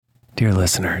Dear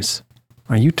listeners,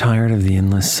 are you tired of the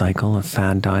endless cycle of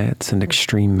fad diets and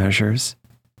extreme measures?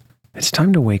 It's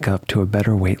time to wake up to a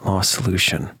better weight loss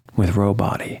solution with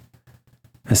Rowbody.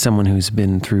 As someone who's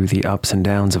been through the ups and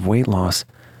downs of weight loss,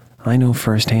 I know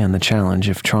firsthand the challenge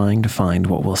of trying to find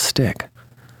what will stick.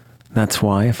 That's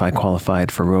why if I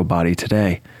qualified for Rowbody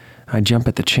today, I'd jump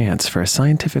at the chance for a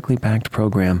scientifically backed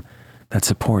program that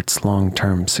supports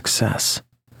long-term success.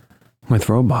 With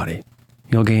Rowbody,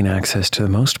 you'll gain access to the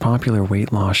most popular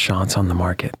weight loss shots on the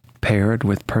market, paired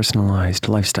with personalized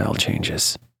lifestyle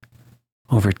changes.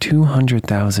 Over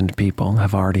 200,000 people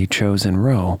have already chosen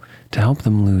Row to help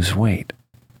them lose weight.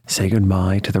 Say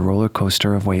goodbye to the roller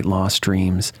coaster of weight loss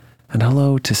dreams and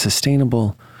hello to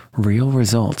sustainable, real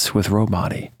results with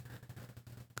Rowbody.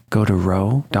 Go to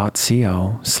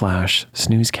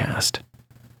row.co/snoozecast.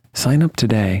 Sign up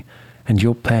today and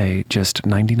you'll pay just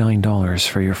 $99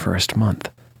 for your first month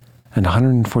and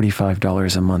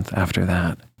 $145 a month after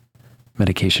that.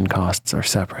 Medication costs are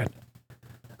separate.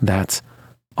 That's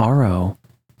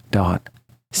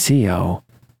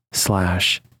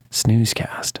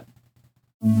ro.co/snoozecast.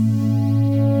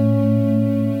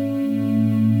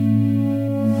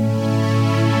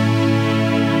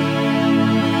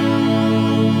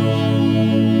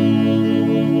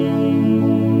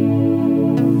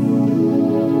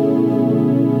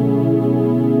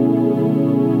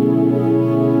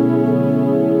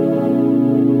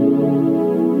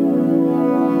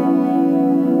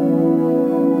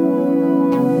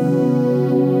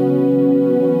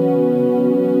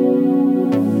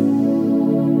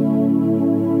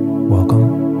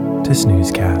 Welcome to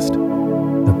Snoozecast,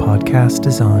 the podcast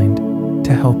designed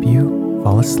to help you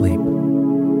fall asleep.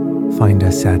 Find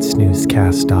us at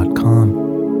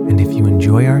snoozecast.com, and if you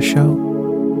enjoy our show,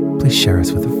 please share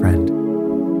us with a friend.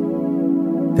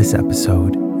 This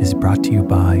episode is brought to you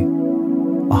by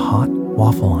a hot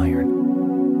waffle iron.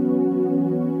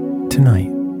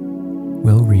 Tonight,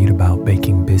 we'll read about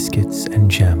baking biscuits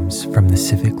and gems from the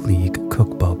Civic League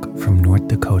cookbook from North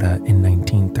Dakota in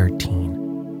 1913.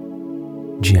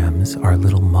 Gems are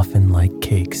little muffin-like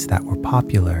cakes that were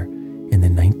popular in the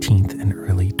 19th and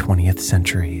early 20th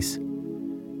centuries.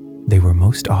 They were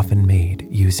most often made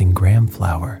using graham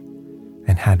flour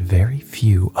and had very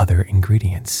few other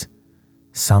ingredients.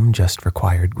 Some just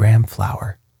required graham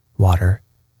flour, water,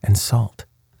 and salt.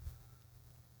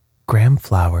 Graham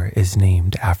flour is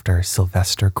named after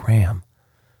Sylvester Graham,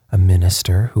 a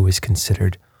minister who was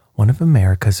considered one of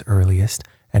America's earliest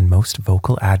and most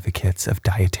vocal advocates of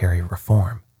dietary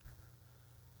reform.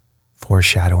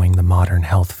 Foreshadowing the modern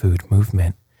health food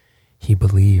movement, he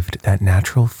believed that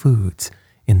natural foods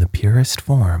in the purest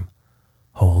form,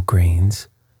 whole grains,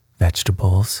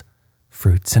 vegetables,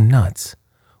 fruits, and nuts,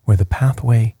 were the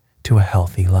pathway to a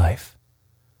healthy life.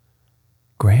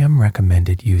 Graham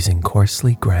recommended using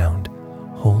coarsely ground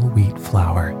whole wheat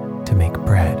flour to make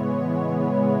bread,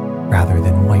 rather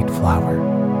than white flour,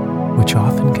 which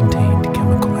often contained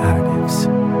chemical additives.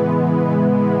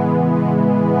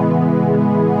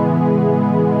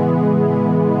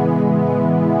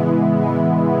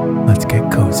 Let's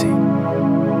get cozy.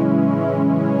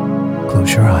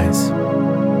 Close your eyes.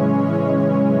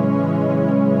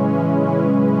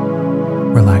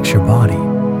 Relax your body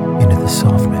into the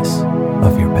softness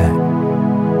of your bed.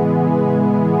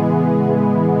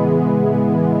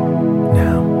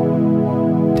 Now,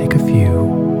 take a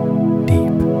few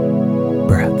deep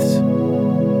breaths.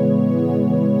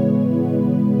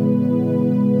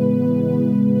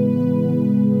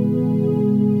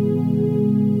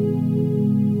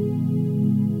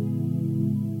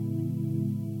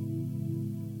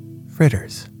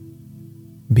 Fritters.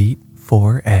 Beat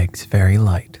 4 eggs very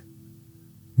light.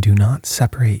 Do not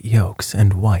separate yolks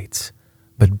and whites,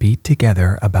 but beat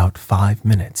together about 5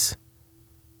 minutes.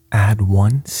 Add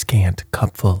 1 scant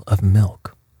cupful of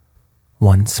milk,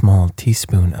 1 small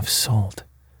teaspoon of salt,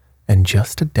 and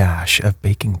just a dash of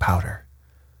baking powder,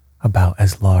 about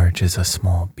as large as a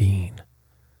small bean.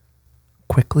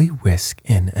 Quickly whisk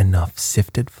in enough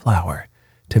sifted flour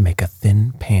to make a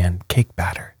thin pan cake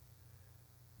batter.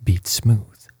 Beat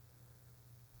smooth.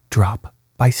 Drop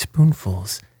by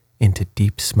spoonfuls into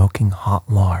deep smoking hot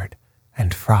lard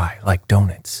and fry like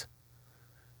donuts.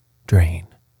 Drain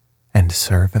and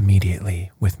serve immediately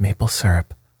with maple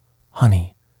syrup,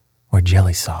 honey, or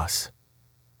jelly sauce.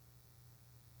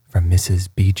 From Mrs.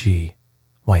 B.G.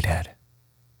 Whitehead.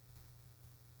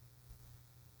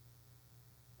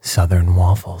 Southern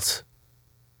waffles.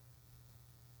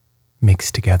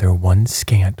 Mix together 1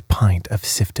 scant pint of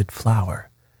sifted flour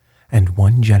and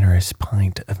 1 generous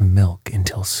pint of milk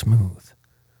until smooth.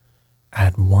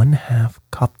 Add 1/2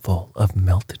 cupful of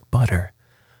melted butter,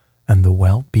 and the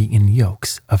well-beaten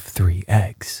yolks of 3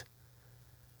 eggs.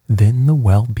 Then the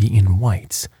well-beaten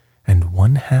whites and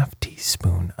 1/2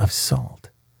 teaspoon of salt.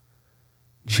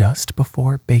 Just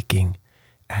before baking,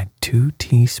 add 2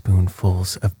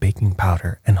 teaspoonfuls of baking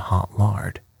powder and hot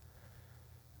lard.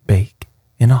 Bake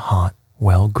in a hot,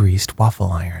 well-greased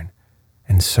waffle iron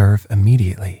and serve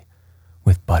immediately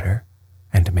with butter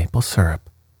and maple syrup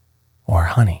or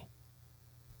honey.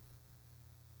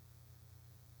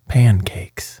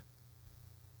 Pancakes.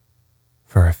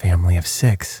 For a family of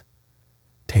 6,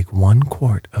 take 1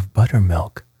 quart of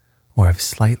buttermilk or of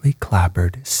slightly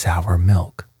clabbered sour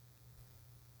milk.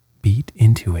 Beat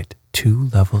into it 2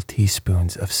 level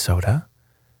teaspoons of soda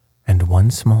and 1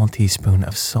 small teaspoon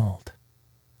of salt.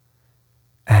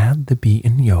 Add the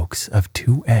beaten yolks of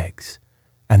 2 eggs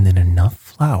and then enough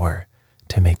flour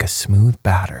to make a smooth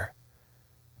batter,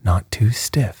 not too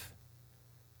stiff.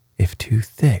 If too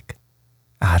thick,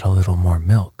 add a little more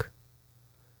milk.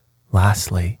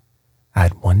 Lastly,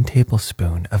 add 1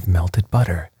 tablespoon of melted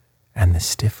butter and the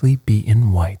stiffly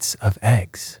beaten whites of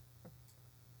eggs.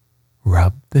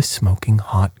 Rub the smoking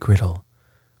hot griddle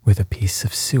with a piece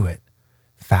of suet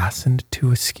fastened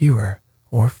to a skewer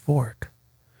or fork.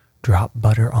 Drop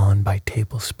butter on by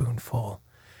tablespoonful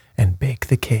and bake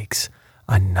the cakes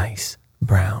a nice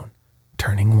brown,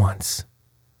 turning once.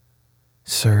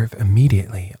 Serve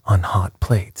immediately on hot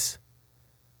plates.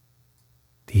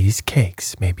 These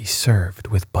cakes may be served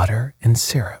with butter and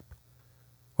syrup,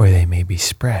 or they may be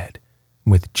spread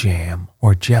with jam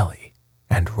or jelly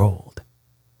and rolled.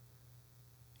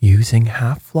 Using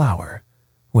half flour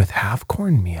with half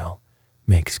cornmeal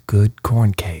makes good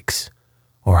corn cakes,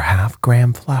 or half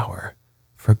gram flour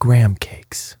for graham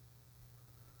cakes.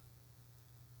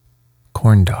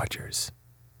 Corn dodgers.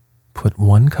 Put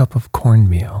 1 cup of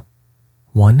cornmeal,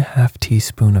 1/2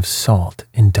 teaspoon of salt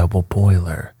in double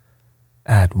boiler.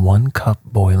 Add 1 cup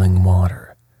boiling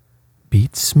water.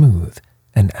 Beat smooth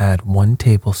and add 1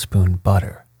 tablespoon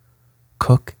butter.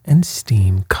 Cook and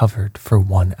steam covered for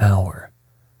 1 hour.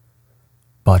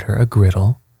 Butter a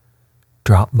griddle,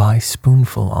 drop by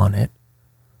spoonful on it,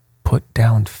 put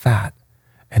down fat,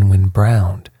 and when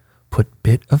browned, put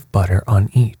bit of butter on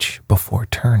each before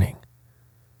turning.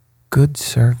 Good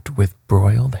served with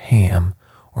broiled ham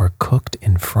or cooked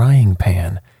in frying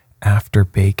pan after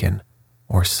bacon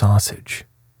or sausage.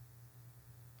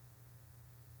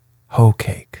 Hoe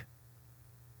cake.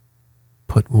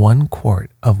 Put 1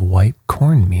 quart of white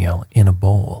cornmeal in a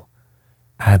bowl.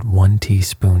 Add 1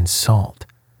 teaspoon salt.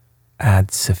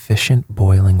 Add sufficient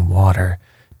boiling water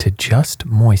to just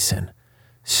moisten,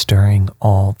 stirring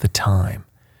all the time,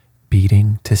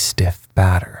 beating to stiff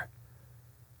batter.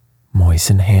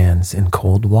 Moisten hands in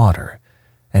cold water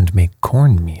and make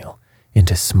cornmeal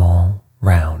into small,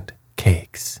 round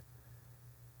cakes.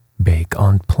 Bake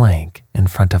on plank in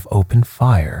front of open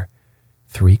fire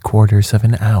 3/4 of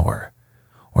an hour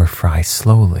or fry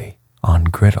slowly on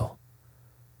griddle.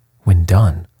 When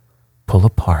done, pull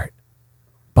apart,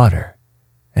 butter,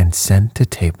 and send to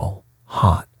table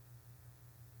hot.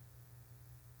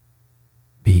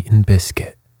 Beaten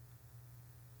biscuit.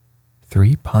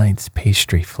 3 pints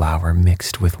pastry flour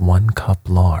mixed with 1 cup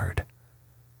lard,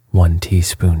 1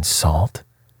 teaspoon salt,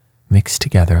 mixed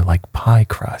together like pie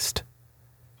crust.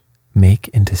 Make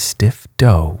into stiff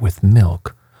dough with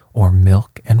milk or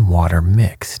milk and water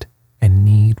mixed and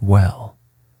knead well.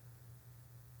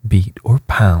 Beat or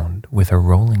pound with a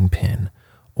rolling pin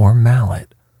or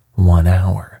mallet 1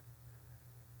 hour.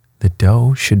 The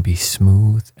dough should be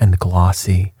smooth and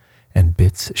glossy and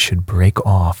bits should break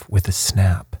off with a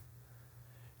snap.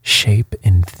 Shape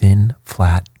in thin,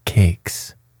 flat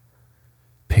cakes.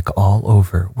 Pick all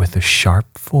over with a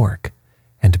sharp fork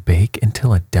and bake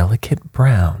until a delicate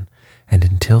brown and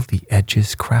until the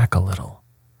edges crack a little.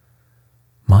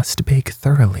 Must bake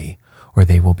thoroughly or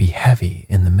they will be heavy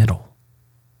in the middle.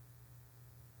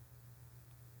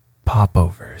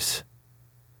 Popovers.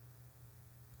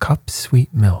 Cup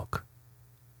sweet milk,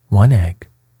 1 egg,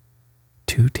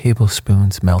 2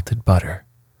 tablespoons melted butter,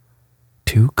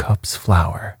 2 cups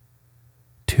flour,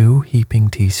 2 heaping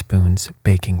teaspoons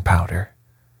baking powder.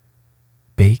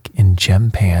 Bake in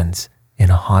gem pans in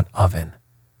a hot oven.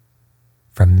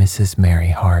 From Mrs. Mary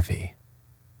Harvey.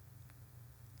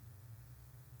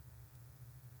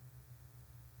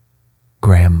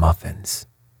 Graham muffins.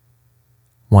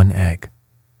 1 egg,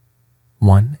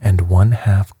 1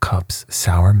 1/2 cups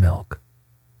sour milk,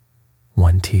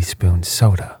 1 teaspoon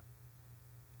soda,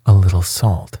 a little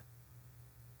salt,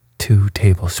 2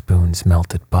 tablespoons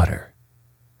melted butter,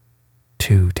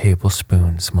 2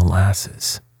 tablespoons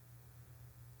molasses,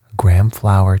 graham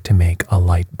flour to make a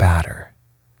light batter.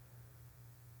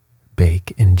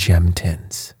 bake in gem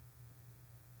tins.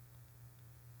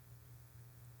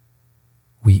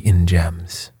 Wheaten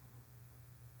gems.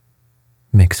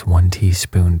 Mix 1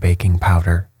 teaspoon baking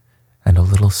powder and a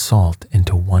little salt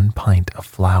into 1 pint of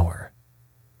flour.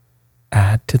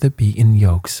 Add to the beaten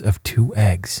yolks of 2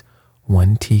 eggs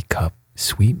 1 teacup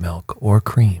sweet milk or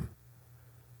cream,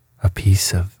 a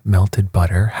piece of melted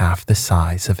butter half the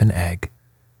size of an egg,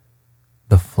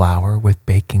 the flour with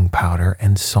baking powder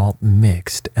and salt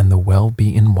mixed, and the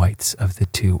well-beaten whites of the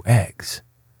 2 eggs.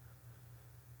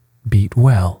 Beat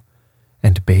well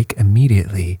and bake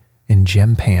immediately in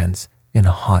gem pans in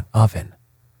a hot oven.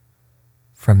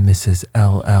 From Mrs.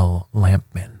 L.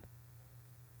 Lampman.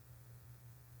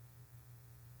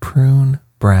 Prune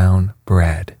brown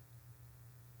bread.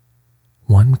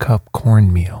 1 cup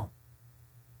cornmeal,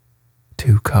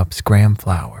 2 cups graham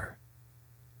flour,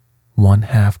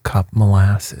 1/2 cup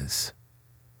molasses,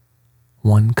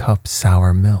 1 cup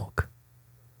sour milk,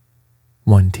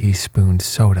 1 teaspoon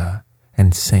soda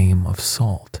and same of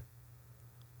salt,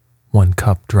 1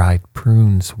 cup dried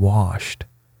prunes washed,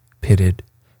 pitted,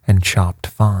 and chopped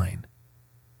fine.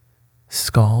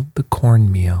 Scald the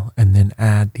cornmeal and then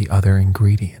add the other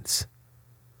ingredients.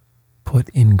 Put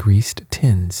in greased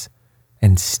tins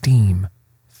and steam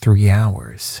 3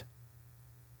 hours.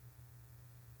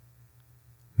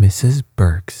 Mrs.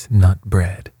 Burke's nut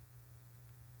bread.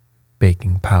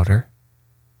 Baking powder,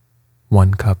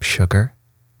 1 cup sugar,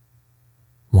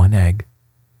 1 egg,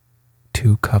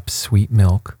 2 cups sweet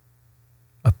milk,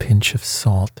 a pinch of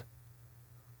salt,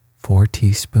 4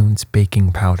 teaspoons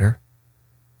baking powder,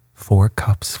 4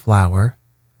 cups flour,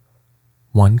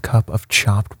 1 cup of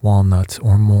chopped walnuts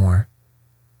or more.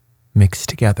 Mix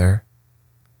together.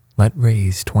 Let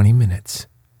raise 20 minutes.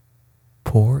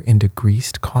 Pour into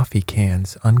greased coffee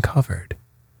cans uncovered.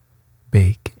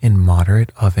 Bake in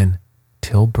moderate oven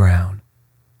till brown,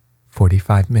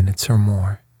 45 minutes or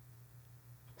more.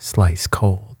 Slice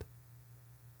cold.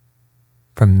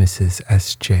 From Mrs.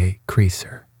 S.J.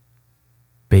 Creaser.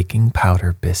 Baking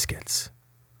powder biscuits.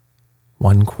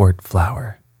 1 quart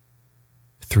flour,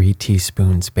 3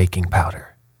 teaspoons baking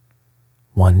powder,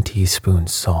 1 teaspoon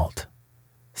salt,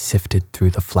 sifted through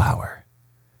the flour.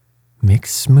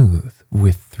 Mix smooth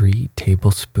with 3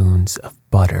 tablespoons of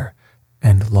butter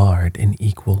and lard in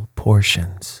equal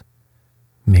portions.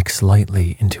 Mix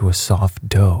lightly into a soft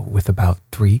dough with about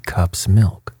 3 cups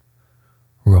milk.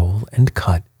 Roll and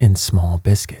cut in small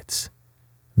biscuits.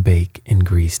 Bake in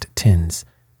greased tins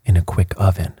in a quick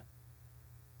oven.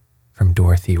 From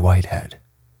Dorothy Whitehead.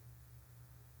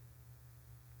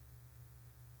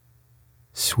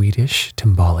 Swedish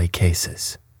timbali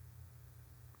cases.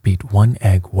 Beat 1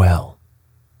 egg well.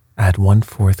 Add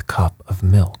 1/4 cup of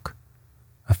milk,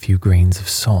 a few grains of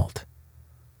salt,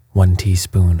 1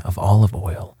 teaspoon of olive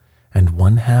oil, and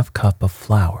 1/2 cup of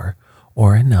flour,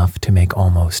 or enough to make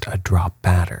almost a drop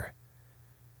batter.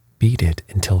 Beat it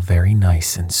until very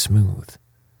nice and smooth.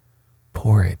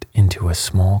 Pour it into a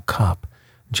small cup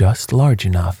just large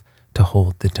enough to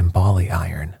hold the timbali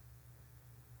iron.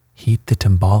 Heat the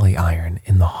timbali iron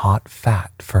in the hot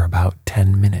fat for about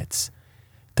 10 minutes,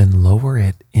 then lower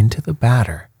it into the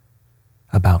batter,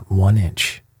 about 1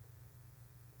 inch.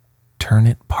 Turn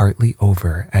it partly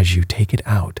over as you take it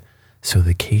out so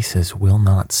the cases will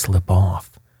not slip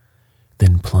off.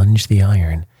 Then plunge the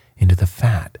iron into the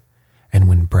fat, and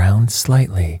when browned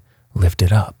slightly, lift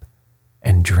it up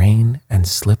and drain and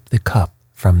slip the cup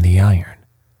from the iron.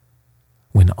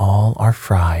 When all are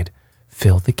fried,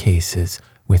 fill the cases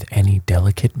with any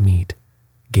delicate meat,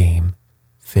 game,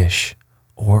 fish,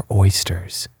 or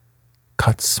oysters,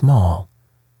 cut small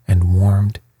and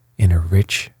warmed in a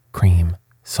rich cream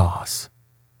sauce.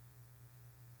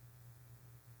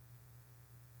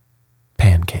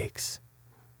 Pancakes.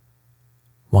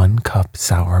 1 cup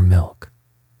sour milk,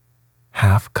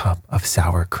 1/2 cup of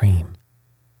sour cream,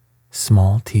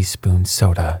 small teaspoon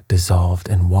soda dissolved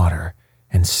in water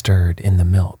and stirred in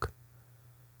the milk,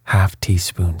 1/2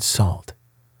 teaspoon salt,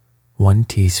 1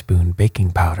 teaspoon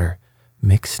baking powder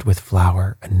mixed with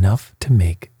flour enough to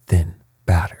make thin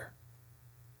batter.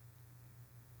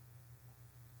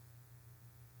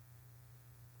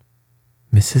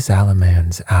 Mrs.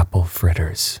 Allemann's apple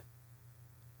fritters.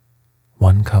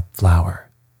 1 cup flour,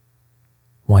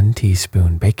 1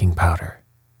 teaspoon baking powder,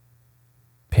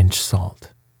 pinch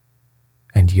salt,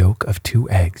 and yolk of 2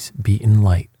 eggs beaten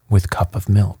light with cup of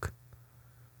milk.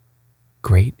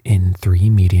 Grate in 3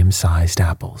 medium-sized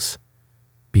apples.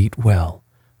 Beat well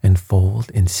and fold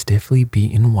in stiffly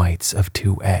beaten whites of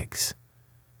 2 eggs.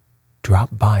 Drop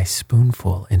by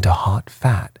spoonful into hot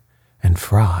fat and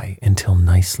fry until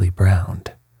nicely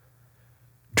browned.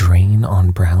 Drain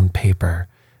on brown paper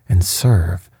and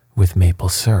serve with maple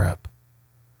syrup.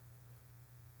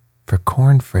 For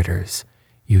corn fritters,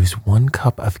 use 1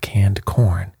 cup of canned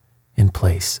corn in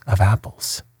place of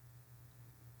apples.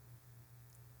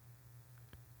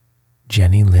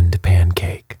 Jenny Lind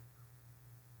pancake.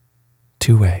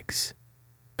 2 eggs,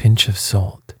 pinch of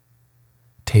salt,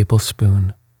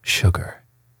 tablespoon sugar,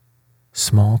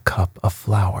 small cup of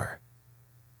flour,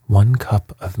 1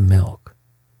 cup of milk,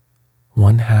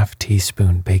 1/2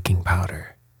 teaspoon baking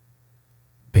powder.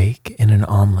 Bake in an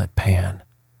omelet pan.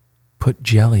 Put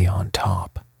jelly on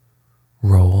top.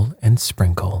 Roll and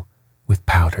sprinkle with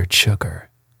powdered sugar.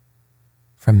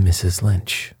 From Mrs.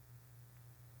 Lynch.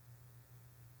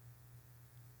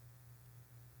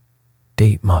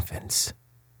 Date muffins.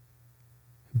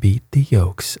 Beat the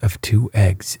yolks of 2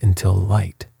 eggs until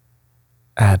light.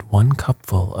 Add 1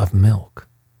 cupful of milk.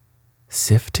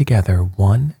 Sift together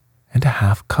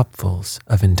 1½ cupfuls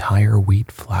of entire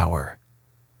wheat flour,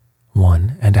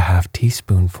 1½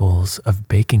 teaspoonfuls of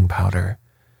baking powder,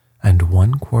 and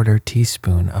 1/4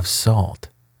 teaspoon of salt.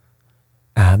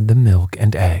 Add the milk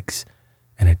and eggs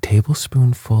and a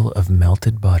tablespoonful of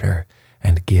melted butter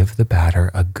and give the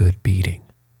batter a good beating.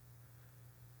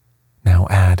 Now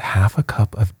add 1/2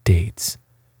 cup of dates,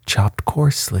 chopped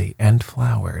coarsely and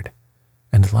floured,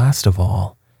 and last of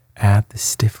all, add the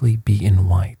stiffly beaten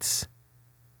whites.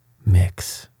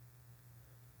 Mix.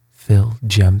 Fill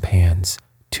gem pans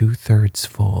 2/3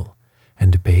 full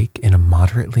and bake in a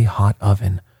moderately hot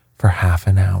oven for half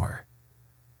an hour.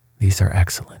 These are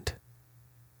excellent.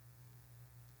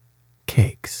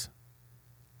 Cakes.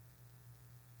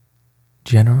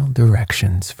 General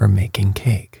directions for making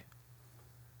cake.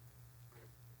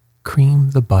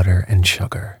 Cream the butter and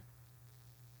sugar.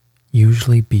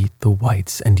 Usually beat the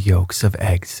whites and yolks of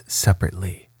eggs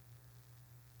separately.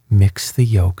 Mix the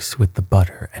yolks with the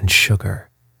butter and sugar.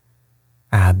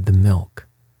 Add the milk.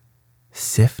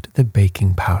 Sift the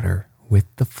baking powder with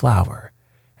the flour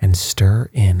and stir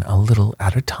in a little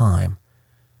at a time,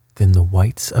 then the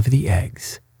whites of the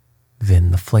eggs,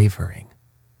 then the flavoring.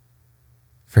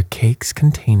 For cakes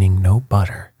containing no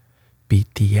butter,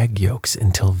 beat the egg yolks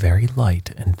until very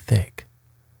light and thick.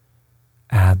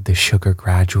 Add the sugar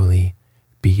gradually,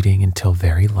 beating until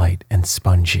very light and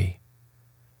spongy.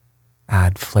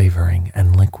 Add flavoring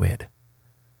and liquid.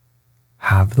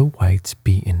 Have the whites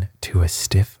beaten to a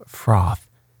stiff froth,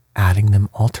 adding them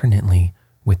alternately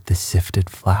with the sifted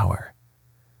flour,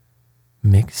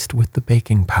 mixed with the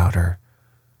baking powder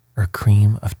or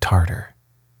cream of tartar,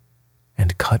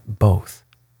 and cut both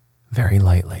very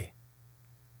lightly.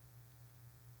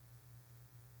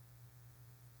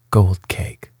 Gold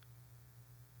cake.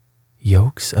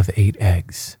 Yolks of 8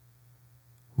 eggs,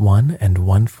 1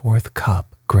 1/4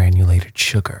 cup granulated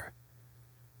sugar,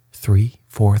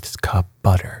 3/4 cup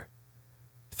butter,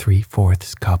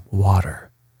 3/4 cup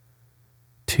water,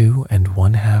 2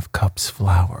 1/2 cups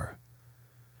flour,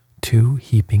 2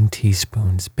 heaping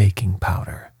teaspoons baking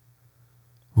powder,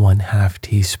 1/2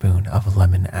 teaspoon of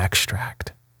lemon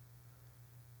extract.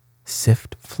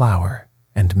 Sift flour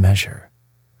and measure.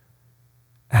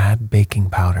 Add baking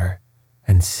powder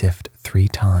and sift 3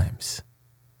 times.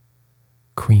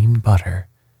 Cream butter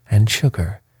and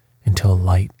sugar until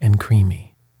light and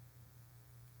creamy.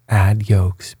 Add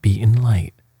yolks beaten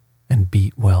light and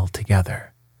beat well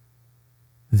together.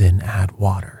 Then add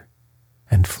water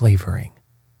and flavoring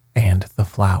and the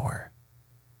flour.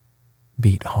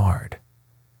 Beat hard.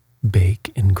 Bake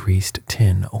in greased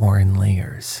tin or in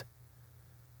layers.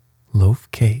 Loaf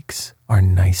cakes are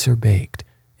nicer baked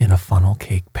in a funnel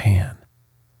cake pan.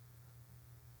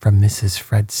 From Mrs.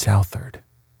 Fred Southard.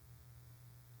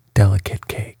 Delicate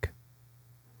cake.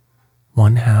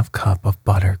 1/2 cup of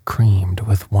butter creamed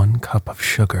with 1 cup of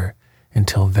sugar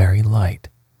until very light.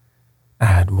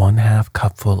 Add 1/2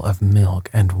 cupful of milk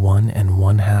and 1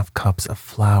 1/2 cups of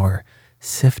flour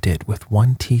sifted with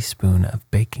 1 teaspoon of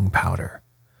baking powder.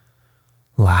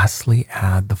 Lastly,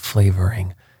 add the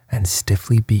flavoring and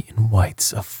stiffly beaten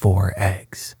whites of 4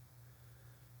 eggs.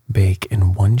 Bake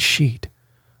in 1 sheet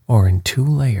or in 2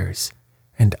 layers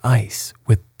and ice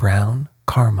with brown,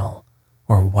 caramel,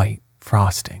 or white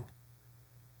frosting.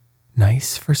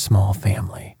 Nice for small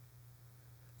family.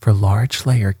 For large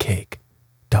layer cake,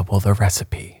 double the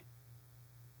recipe.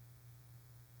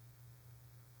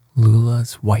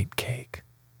 Lula's white cake.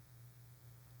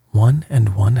 1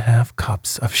 1/2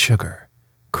 cups of sugar,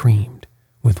 creamed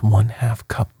with 1/2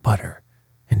 cup butter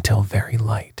until very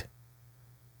light.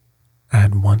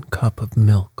 Add 1 cup of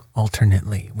milk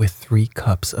alternately with 3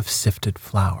 cups of sifted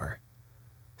flour.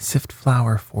 Sift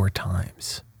flour 4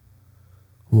 times.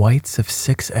 Whites of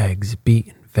 6 eggs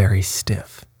beaten very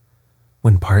stiff.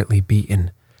 When partly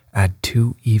beaten, Add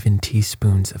 2 even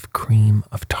teaspoons of cream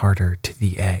of tartar to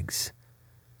the eggs.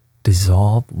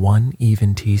 Dissolve 1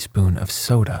 even teaspoon of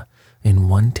soda in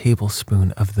 1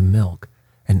 tablespoon of the milk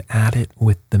and add it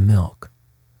with the milk.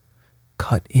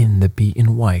 Cut in the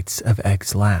beaten whites of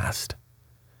eggs last,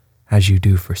 as you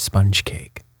do for sponge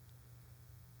cake.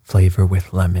 Flavor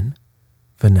with lemon,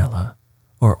 vanilla,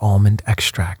 or almond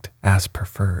extract as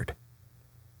preferred.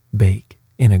 Bake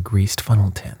in a greased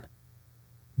funnel tin.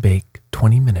 Bake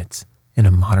 20 minutes in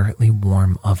a moderately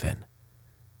warm oven.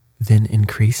 Then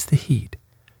increase the heat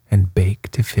and bake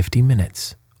to 50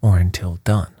 minutes or until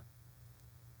done.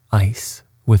 Ice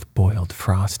with boiled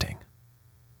frosting.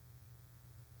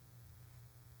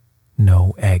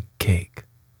 No egg cake.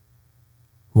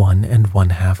 1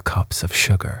 1/2 cups of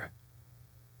sugar.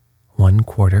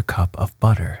 1/4 cup of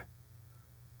butter.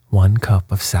 1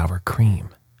 cup of sour cream.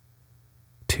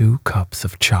 2 cups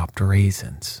of chopped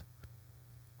raisins.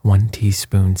 1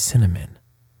 teaspoon cinnamon.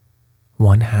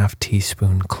 1/2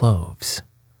 teaspoon cloves.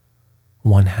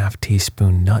 1/2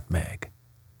 teaspoon nutmeg.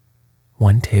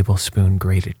 1 tablespoon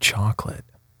grated chocolate.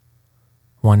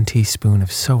 1 teaspoon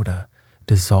of soda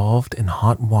dissolved in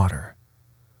hot water.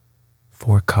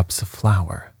 4 cups of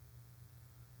flour.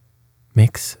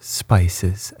 Mix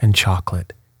spices and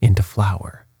chocolate into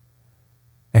flour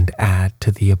and add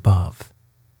to the above,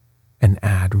 and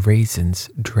add raisins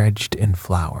dredged in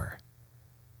flour.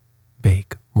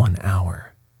 Bake 1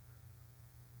 hour.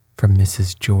 From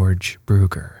Mrs. George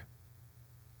Bruger.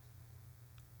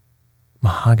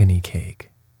 Mahogany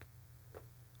cake.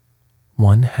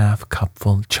 1/2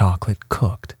 cupful chocolate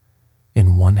cooked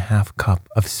in 1/2 cup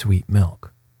of sweet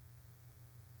milk.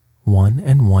 1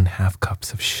 1/2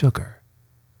 cups of sugar.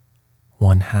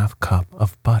 1/2 cup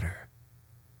of butter.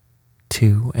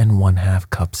 2 1/2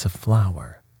 cups of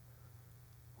flour.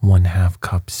 1/2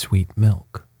 cup sweet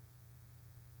milk.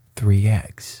 3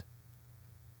 eggs.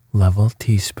 Level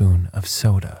teaspoon of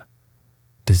soda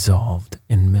dissolved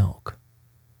in milk.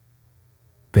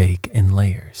 Bake in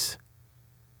layers.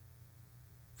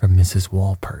 From Mrs.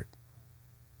 Walpert.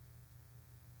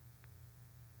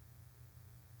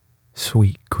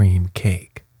 Sweet cream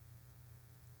cake.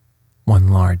 1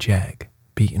 large egg,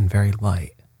 beaten very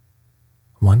light.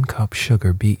 1 cup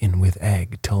sugar beaten with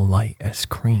egg till light as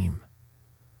cream.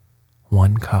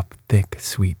 1 cup thick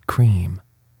sweet cream.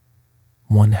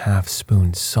 1/2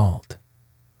 spoon salt.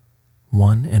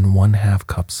 1 1/2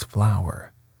 cups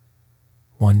flour.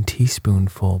 1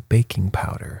 teaspoonful baking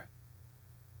powder.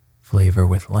 Flavor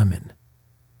with lemon.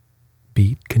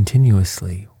 Beat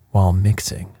continuously while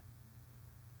mixing.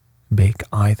 Bake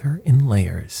either in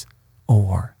layers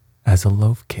or as a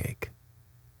loaf cake.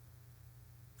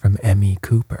 From M.E.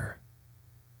 Cooper.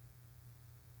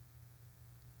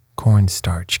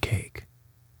 Cornstarch cake.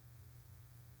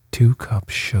 2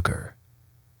 cups sugar.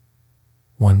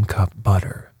 1 cup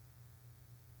butter.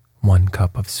 1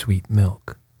 cup of sweet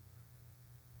milk.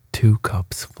 2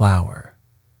 cups flour.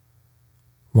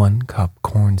 1 cup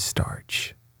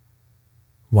cornstarch.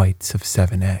 Whites of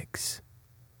 7 eggs.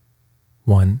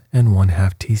 1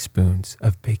 1/2 teaspoons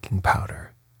of baking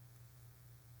powder.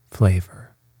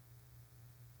 Flavor.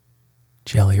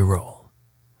 Jelly roll.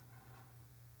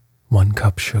 1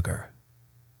 cup sugar.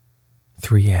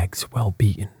 3 eggs well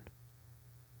beaten.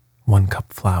 1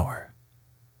 cup flour.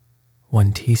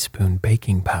 1 teaspoon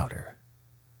baking powder.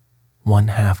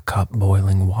 1/2 cup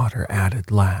boiling water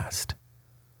added last.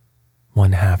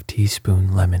 1/2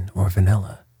 teaspoon lemon or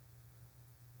vanilla.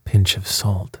 Pinch of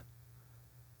salt.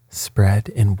 Spread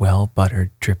in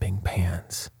well-buttered dripping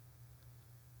pans.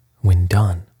 When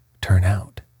done, turn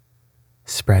out.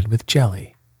 Spread with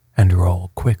jelly and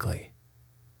roll quickly.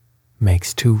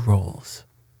 Makes 2 rolls.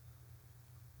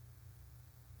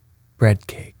 Bread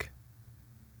cake.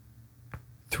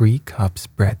 3 cups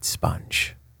bread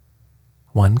sponge.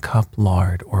 1 cup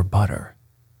lard or butter.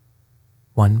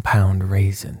 1 pound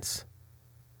raisins.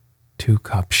 2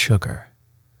 cups sugar.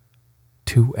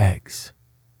 2 eggs.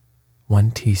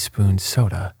 1 teaspoon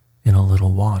soda in a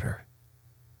little water.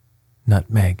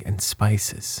 Nutmeg and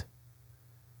spices.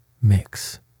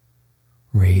 Mix.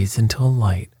 Raise until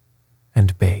light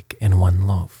and bake in 1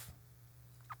 loaf.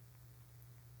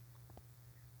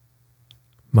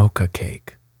 Mocha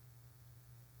cake.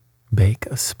 Bake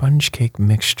a sponge cake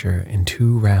mixture in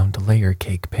 2 round layer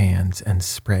cake pans and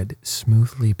spread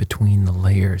smoothly between the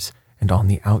layers and on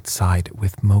the outside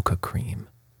with mocha cream.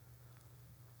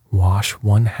 Wash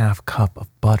 1/2 cup of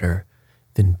butter,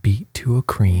 then beat to a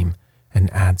cream and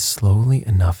add slowly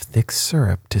enough thick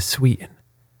syrup to sweeten.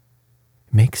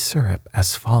 Make syrup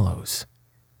as follows.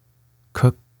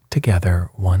 Cook together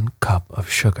 1 cup of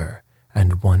sugar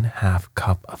and 1/2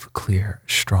 cup of clear,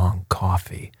 strong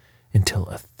coffee until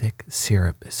a thick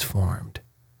syrup is formed.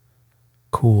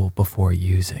 Cool before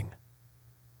using.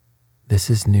 This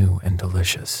is new and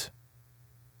delicious.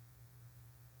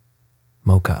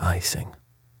 Mocha icing.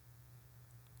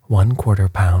 1/4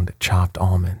 pound chopped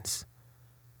almonds,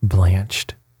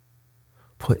 blanched,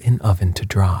 put in oven to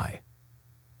dry.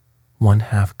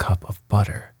 1/2 cup of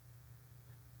butter.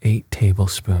 8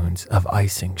 tablespoons of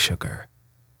icing sugar.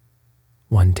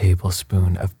 1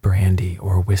 tablespoon of brandy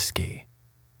or whiskey.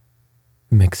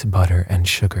 Mix butter and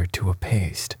sugar to a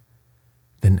paste,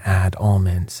 then add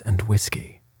almonds and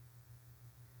whiskey.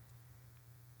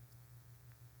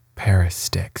 Paris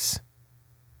sticks.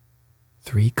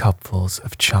 3 cupfuls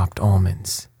of chopped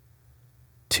almonds.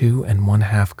 2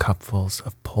 1/2 cupfuls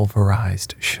of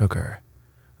pulverized sugar.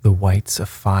 The whites of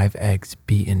 5 eggs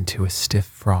beaten to a stiff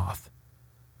froth.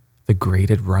 The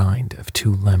grated rind of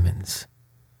 2 lemons.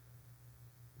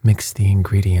 Mix the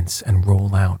ingredients and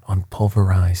roll out on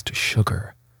pulverized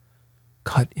sugar.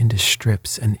 Cut into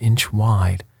strips an inch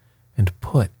wide and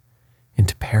put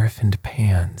into paraffined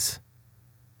pans.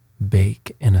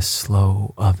 Bake in a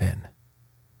slow oven.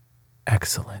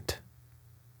 Excellent.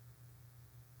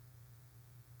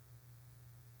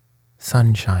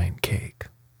 Sunshine cake.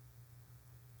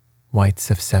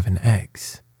 Whites of 7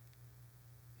 eggs.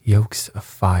 Yolks of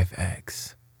 5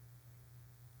 eggs.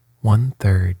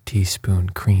 1/3 teaspoon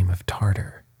cream of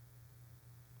tartar.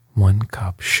 1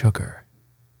 cup sugar.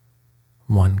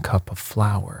 1 cup of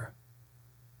flour.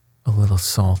 A little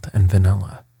salt and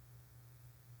vanilla.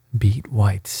 Beat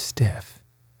whites stiff.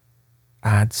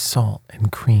 Add salt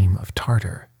and cream of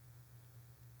tartar.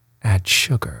 Add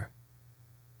sugar.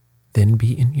 Then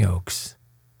beaten yolks.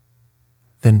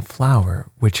 Then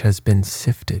flour which has been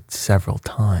sifted several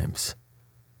times.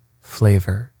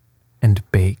 Flavor and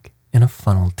bake in a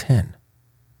funnel tin.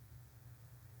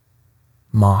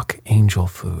 Mock angel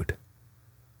food.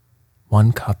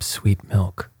 1 cup sweet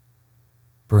milk.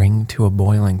 Bring to a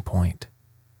boiling point.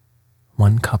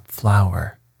 1 cup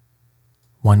flour.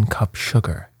 1 cup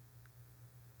sugar.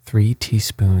 3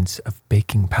 teaspoons of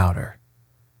baking powder.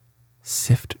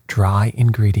 Sift dry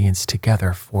ingredients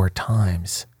together 4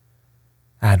 times.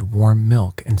 Add warm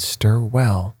milk and stir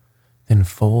well, then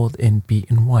fold in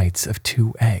beaten whites of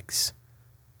 2 eggs.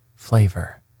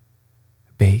 Flavor.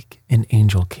 Bake in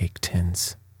angel cake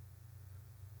tins.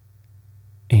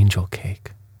 Angel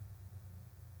cake.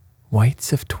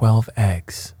 Whites of 12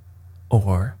 eggs,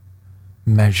 or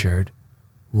measured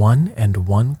 1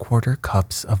 1/4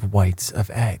 cups of whites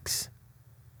of eggs.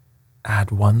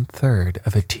 Add 1/3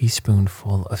 of a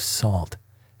teaspoonful of salt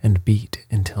and beat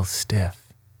until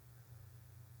stiff.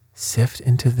 Sift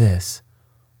into this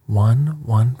 1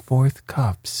 1/4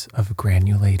 cups of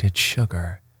granulated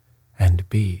sugar and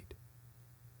beat.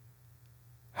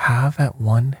 Have at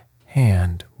one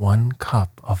hand 1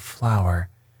 cup of flour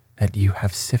that you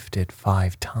have sifted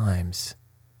 5 times.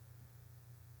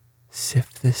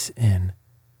 Sift this in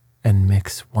and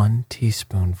mix 1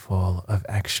 teaspoonful of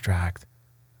extract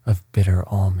of bitter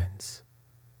almonds,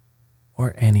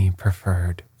 or any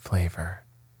preferred flavor.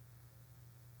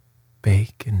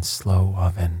 Bake in slow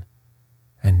oven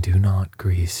and do not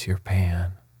grease your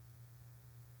pan.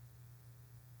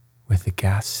 With the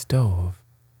gas stove,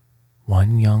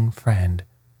 one young friend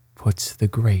puts the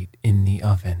grate in the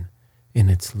oven in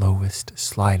its lowest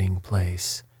sliding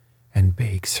place and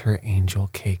bakes her angel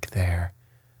cake there,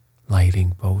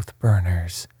 lighting both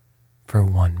burners for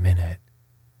 1 minute.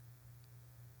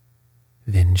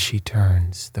 Then she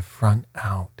turns the front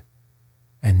out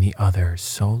and the other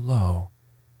so low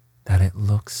that it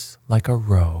looks like a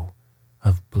row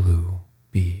of blue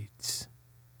beads.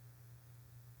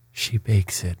 She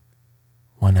bakes it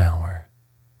 1 hour.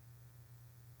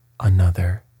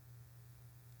 Another,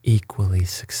 equally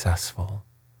successful,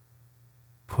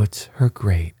 puts her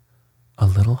grate a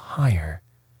little higher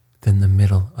than the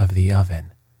middle of the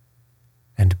oven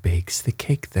and bakes the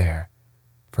cake there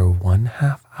for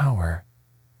 1/2 hour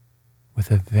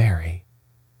with a very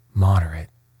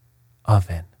moderate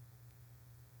oven.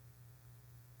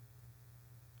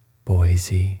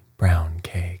 Boise brown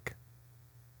cake.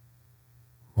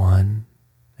 1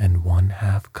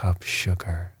 1/2 cup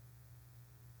sugar.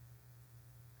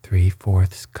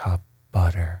 3/4 cup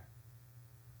butter.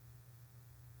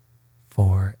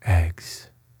 4 eggs.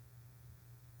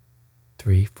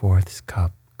 3/4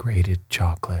 cup grated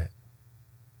chocolate.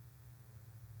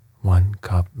 1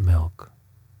 cup milk.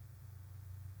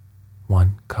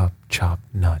 1 cup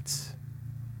chopped nuts.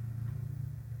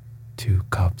 2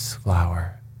 cups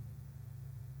flour.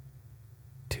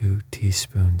 2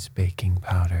 teaspoons baking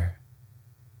powder.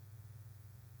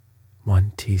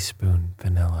 1 teaspoon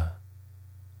vanilla.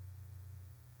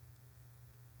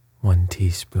 1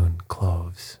 teaspoon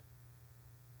cloves,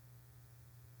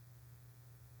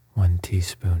 1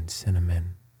 teaspoon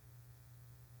cinnamon,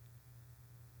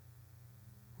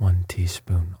 1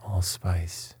 teaspoon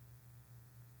allspice,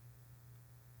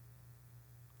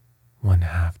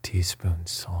 1/2 teaspoon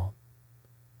salt.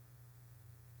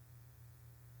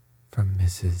 From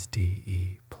Mrs. D.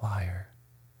 E. Plyer.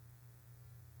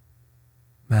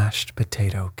 Mashed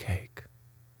potato cake,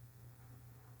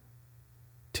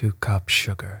 2 cups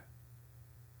sugar,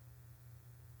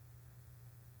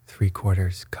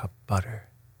 3/4 cup butter,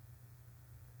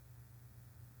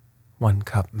 1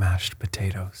 cup mashed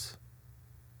potatoes,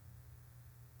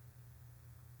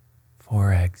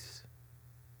 4 eggs,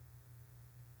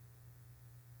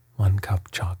 1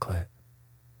 cup chocolate,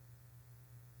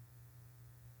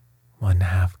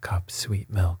 1/2 cup sweet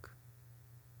milk,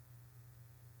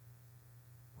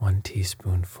 1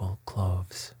 teaspoonful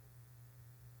cloves,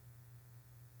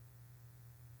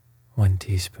 1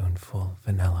 teaspoonful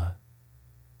vanilla,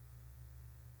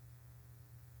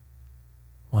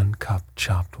 1 cup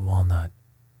chopped walnut,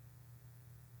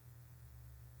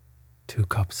 2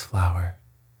 cups flour,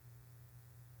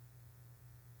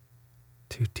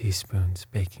 2 teaspoons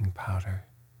baking powder.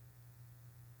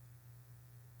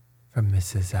 From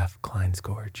Mrs. F.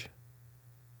 Kleinsgorge.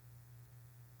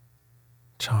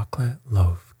 Chocolate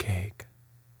loaf cake,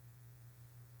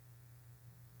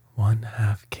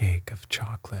 1/2 cake of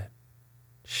chocolate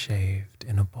shaved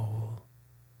in a bowl,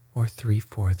 or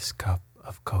 3/4 cup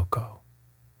of cocoa.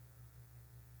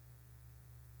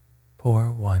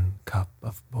 Pour 1 cup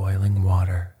of boiling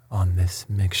water on this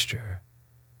mixture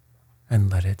and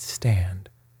let it stand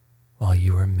while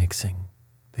you are mixing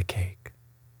the cake.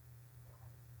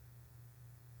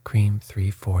 Cream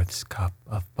 3/4 cup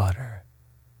of butter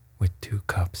with 2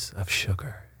 cups of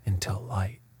sugar until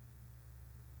light.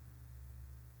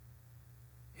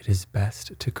 It is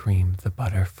best to cream the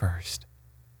butter first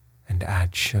and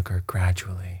add sugar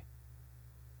gradually,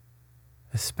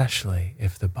 especially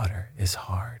if the butter is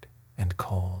hard and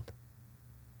cold.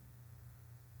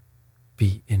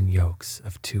 Beat in yolks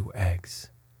of 2 eggs,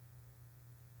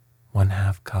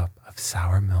 1/2 cup of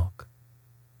sour milk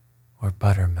or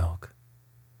buttermilk,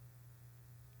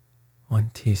 1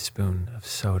 teaspoon of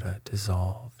soda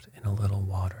dissolved in a little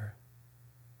water,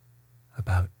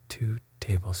 about 2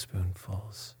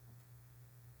 tablespoonfuls,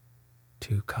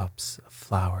 2 cups of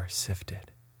flour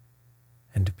sifted,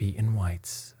 and beaten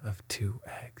whites of 2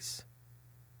 eggs.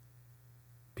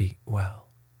 Beat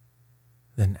well,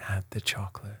 then add the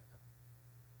chocolate.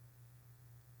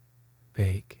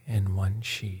 Bake in 1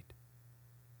 sheet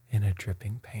in a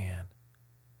dripping pan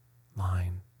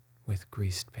lined with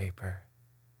greased paper.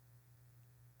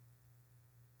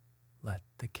 Let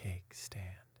the cake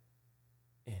stand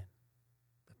in